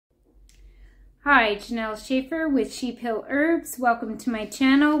Hi, Janelle Schaefer with Sheep Hill Herbs. Welcome to my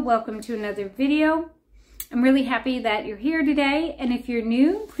channel. Welcome to another video. I'm really happy that you're here today, and if you're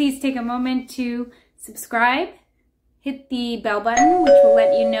new, please take a moment to subscribe, hit the bell button, which will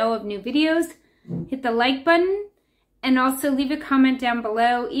let you know of new videos, hit the like button, and also leave a comment down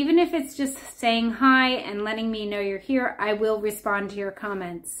below. Even if it's just saying hi and letting me know you're here, I will respond to your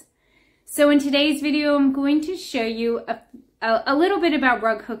comments. So in today's video, I'm going to show you a little bit about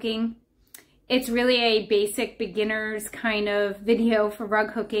rug hooking. It's really a basic beginner's kind of video for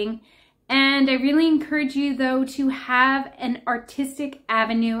rug hooking. And I really encourage you though to have an artistic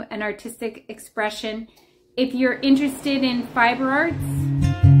avenue, an artistic expression. If you're interested in fiber arts,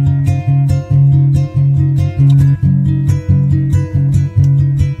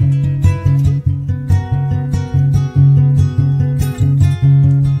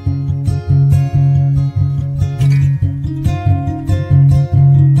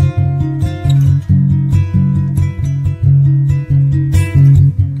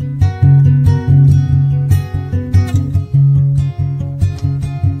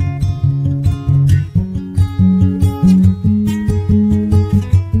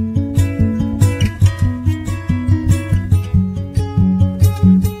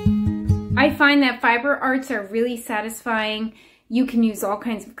 I find that fiber arts are really satisfying. You can use all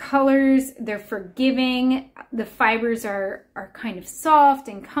kinds of colors. They're forgiving. The fibers are kind of soft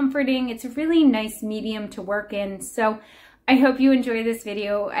and comforting. It's a really nice medium to work in. So I hope you enjoy this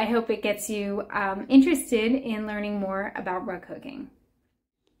video. I hope it gets you interested in learning more about rug hooking.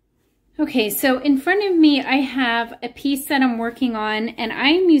 Okay, so in front of me I have a piece that I'm working on, and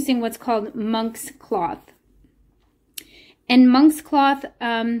I'm using what's called monk's cloth. And monk's cloth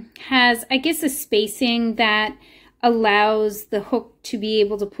has, I guess, a spacing that allows the hook to be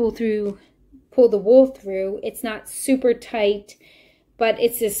able to pull the wool through. It's not super tight, but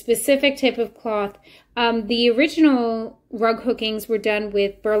it's a specific type of cloth. The original rug hookings were done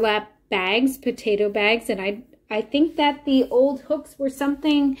with burlap bags, potato bags, and I think that the old hooks were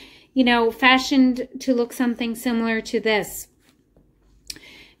something, you know, fashioned to look something similar to this.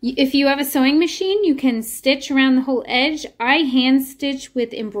 If you have a sewing machine, you can stitch around the whole edge. I hand stitch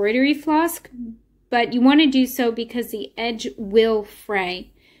with embroidery floss, but you want to do so because the edge will fray.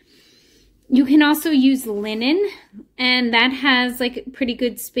 You can also use linen, and that has like pretty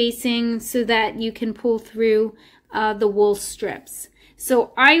good spacing so that you can pull through the wool strips.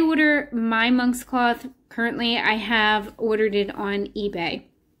 So I order my monk's cloth. Currently, I have ordered it on eBay.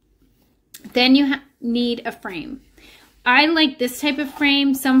 Then you need a frame. I like this type of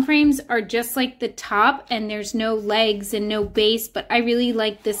frame. Some frames are just like the top and there's no legs and no base, but I really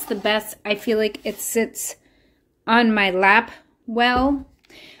like this the best. I feel like it sits on my lap well.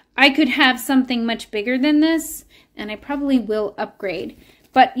 I could have something much bigger than this, and I probably will upgrade.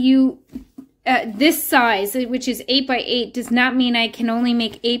 But this size, which is 8 by 8, does not mean I can only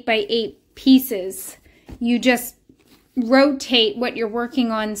make 8 by 8 pieces. You just rotate what you're working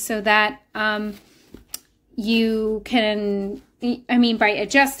on so that you can, by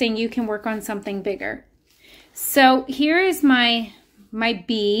adjusting, you can work on something bigger. So here is my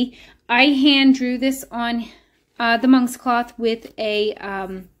bee. I hand drew this on the monk's cloth with a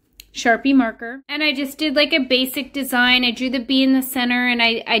Sharpie marker. And I just did like a basic design. I drew the bee in the center, and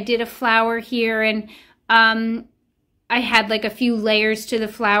I did a flower here, and I had like a few layers to the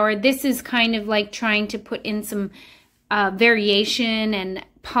flower. This is kind of like trying to put in some variation and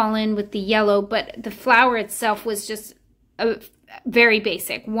pollen with the yellow, but the flower itself was just very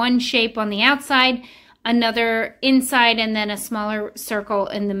basic. One shape on the outside, another inside, and then a smaller circle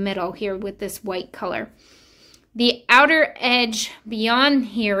in the middle here with this white color. The outer edge beyond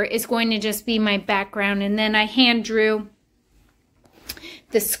here is going to just be my background, and then I hand drew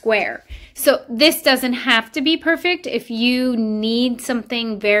the square. So this doesn't have to be perfect. If you need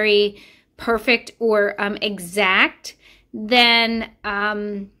something very perfect or exact, then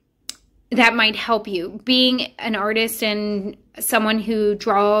that might help you. Being an artist and someone who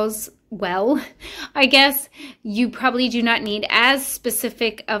draws well, I guess, you probably do not need as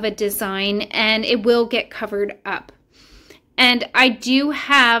specific of a design, and it will get covered up. And I do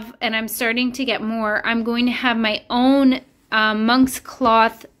have, and I'm starting to get more, I'm going to have my own monk's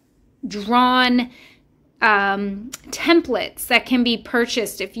cloth drawn templates that can be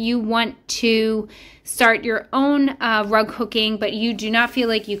purchased if you want to start your own rug hooking, but you do not feel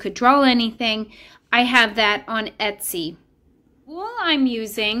like you could draw anything. I have that on Etsy. Wool I'm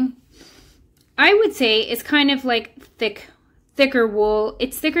using, I would say, is kind of like thicker wool.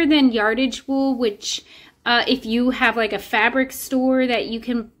 It's thicker than yardage wool, which if you have like a fabric store that you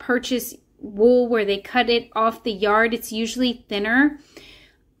can purchase wool where they cut it off the yard, it's usually thinner.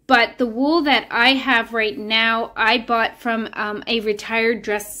 But the wool that I have right now, I bought from a retired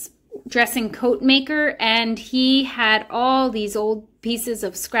dressing coat maker, and he had all these old pieces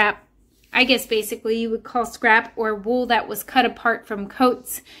of scrap, I guess basically you would call scrap, or wool that was cut apart from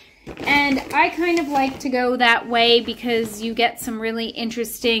coats. And I kind of like to go that way because you get some really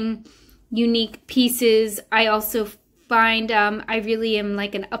interesting, unique pieces. I also find I really am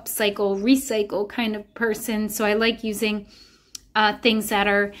like an upcycle, recycle kind of person. So I like using things that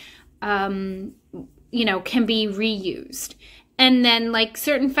are, you know, can be reused. And then like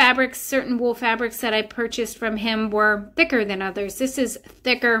certain fabrics, certain wool fabrics that I purchased from him were thicker than others. This is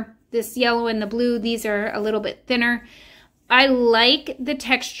thicker. This yellow and the blue, these are a little bit thinner. I like the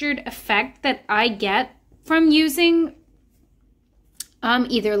textured effect that I get from using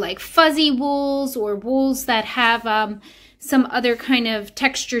either like fuzzy wools or wools that have some other kind of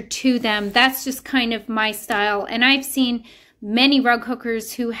texture to them. That's just kind of my style. And I've seen many rug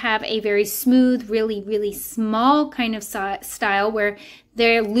hookers who have a very smooth, really, really small kind of style where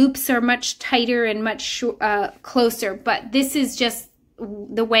their loops are much tighter and much closer. But this is just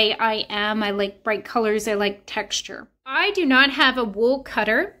the way I am. I like bright colors. I like texture. I do not have a wool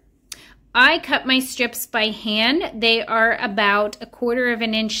cutter. I cut my strips by hand. They are about 1/4 of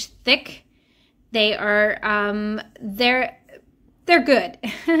an inch thick. They are, they're good.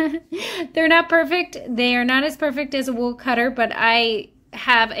 They're not perfect. They are not as perfect as a wool cutter, but I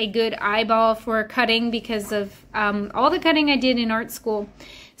have a good eyeball for cutting because of all the cutting I did in art school.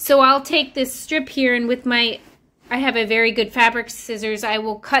 So I'll take this strip here, and with my, I have a very good fabric scissors, I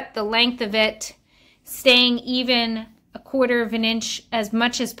will cut the length of it, staying even 1/4 of an inch as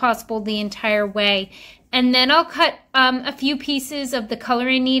much as possible the entire way. And then I'll cut a few pieces of the color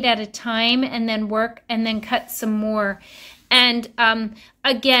I need at a time, and then work and then cut some more. And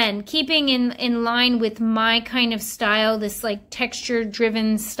again, keeping in line with my kind of style, this like texture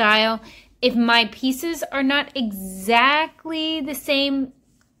driven style, if my pieces are not exactly the same,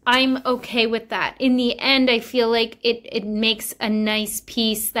 I'm okay with that. In the end, I feel like it makes a nice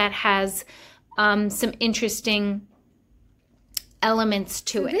piece that has some interesting elements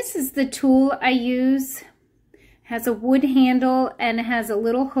to it. This is the tool I use. It has a wood handle and it has a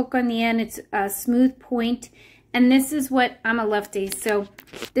little hook on the end. It's a smooth point. And this is what, I'm a lefty, so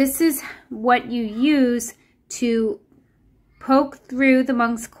this is what you use to poke through the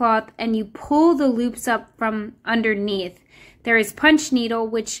monk's cloth, and you pull the loops up from underneath. There is punch needle,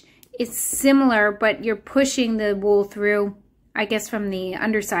 which is similar, but you're pushing the wool through, I guess from the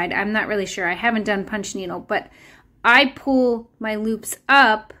underside. I'm not really sure. I haven't done punch needle, but I pull my loops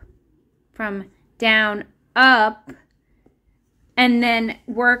up from down up, and then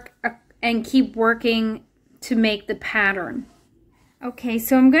work and keep working to make the pattern. Okay,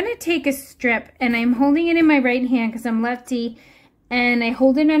 so I'm going to take a strip, and I'm holding it in my right hand because I'm lefty, and I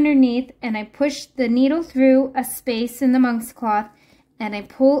hold it underneath, and I push the needle through a space in the monk's cloth, and I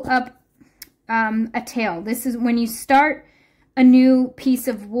pull up a tail. This is when you start a new piece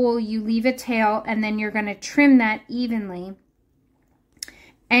of wool, you leave a tail, and then you're going to trim that evenly.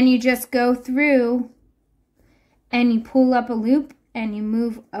 And you just go through, and you pull up a loop, and you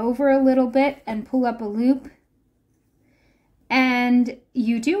move over a little bit and pull up a loop. And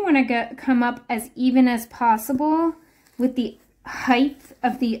you do want to come up as even as possible with the height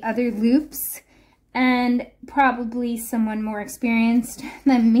of the other loops. And probably someone more experienced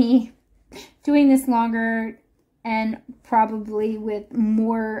than me doing this longer and probably with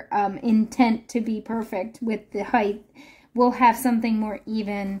more intent to be perfect with the height will have something more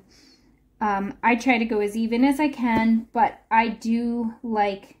even. I try to go as even as I can, but I do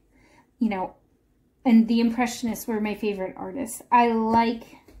like, you know, and the Impressionists were my favorite artists. I like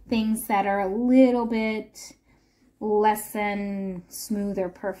things that are a little bit less than smooth or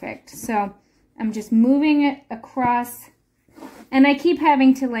perfect. So I'm just moving it across, and I keep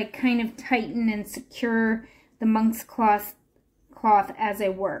having to like kind of tighten and secure the monk's cloth as I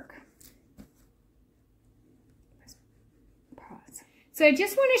work. So I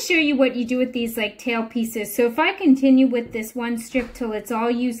just want to show you what you do with these like tail pieces. So if I continue with this one strip till it's all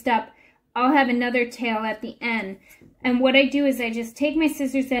used up, I'll have another tail at the end. And what I do is I just take my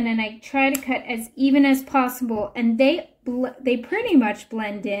scissors in and I try to cut as even as possible. And they pretty much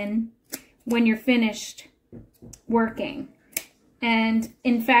blend in when you're finished working. And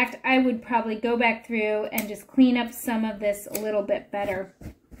in fact, I would probably go back through and just clean up some of this a little bit better.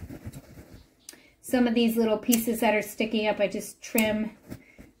 Some of these little pieces that are sticking up, I just trim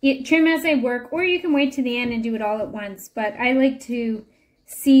as I work, or you can wait to the end and do it all at once. But I like to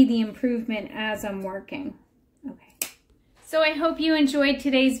see the improvement as I'm working. Okay. So I hope you enjoyed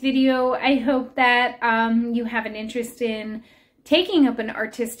today's video. I hope that you have an interest in taking up an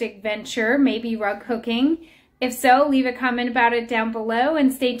artistic venture, maybe rug hooking. If so, leave a comment about it down below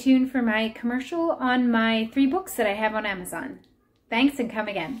and stay tuned for my commercial on my 3 books that I have on Amazon. Thanks and come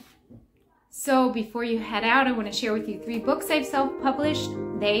again. So before you head out, I want to share with you 3 books I've self-published.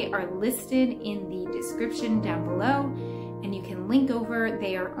 They are listed in the description down below, and you can link over.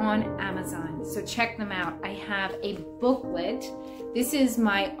 They are on Amazon, so check them out. I have a booklet. This is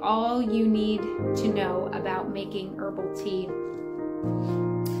my all you need to know about making herbal tea.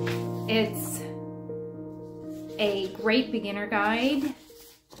 It's a great beginner guide.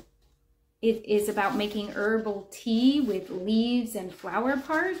 It is about making herbal tea with leaves and flower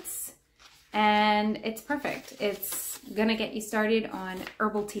parts, and it's perfect. It's gonna get you started on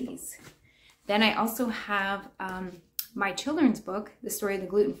herbal teas. Then I also have my children's book, The Story of the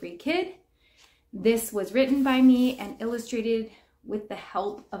Gluten-Free Kid. This was written by me and illustrated with the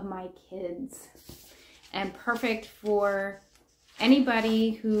help of my kids, and perfect for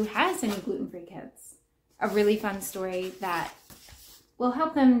anybody who has any gluten-free kids. A really fun story that will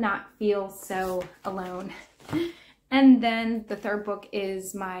help them not feel so alone. And then the 3rd book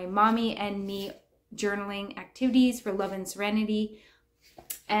is my Mommy and Me journaling activities for love and serenity,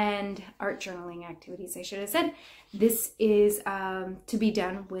 and art journaling activities, I should have said. This is to be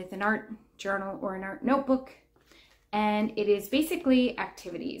done with an art journal or an art notebook, and it is basically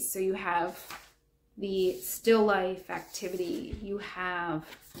activities. So you have the still life activity, you have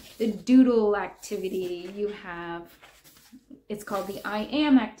the doodle activity, you have, it's called the I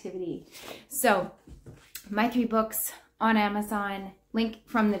am activity. So my 3 books on Amazon, link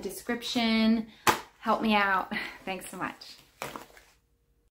from the description. Help me out. Thanks so much.